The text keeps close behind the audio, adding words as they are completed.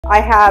I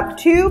have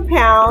 2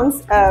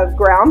 pounds of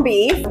ground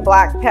beef,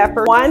 black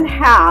pepper,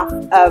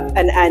 1/2 of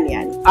an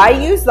onion. I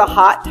use the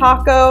hot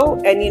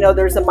taco, and you know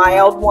there's a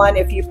mild one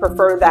if you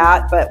prefer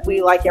that, but we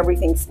like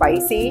everything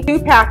spicy. 2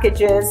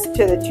 packages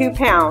to the 2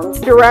 pounds.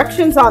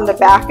 Directions on the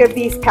back of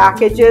these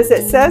packages,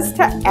 it says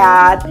to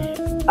add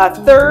a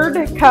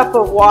 1/3 cup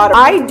of water.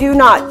 I do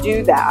not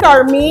do that.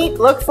 Our meat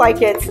looks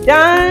like it's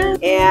done,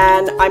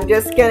 and I'm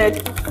just gonna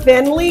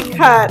thinly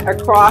cut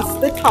across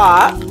the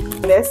top.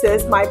 This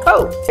is my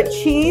boat. The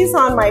cheese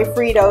on my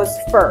Fritos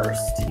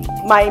first.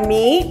 My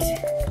meat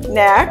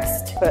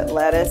next. Put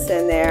lettuce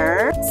in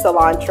there.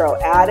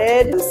 Cilantro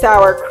added.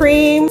 Sour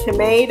cream,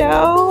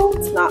 tomato.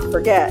 Let's not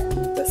forget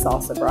the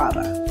salsa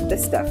brava.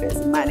 This stuff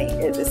is money.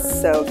 It is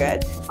so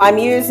good. I'm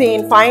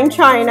using fine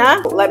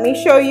china. Let me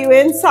show you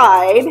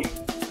inside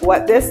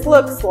what this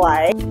looks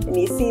like. Can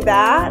you see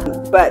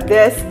that? But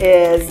this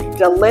is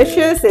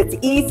delicious. It's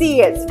easy.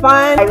 It's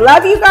fun. I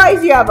love you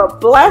guys. You have a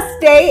blessed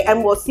day,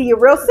 and we'll see you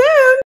real soon.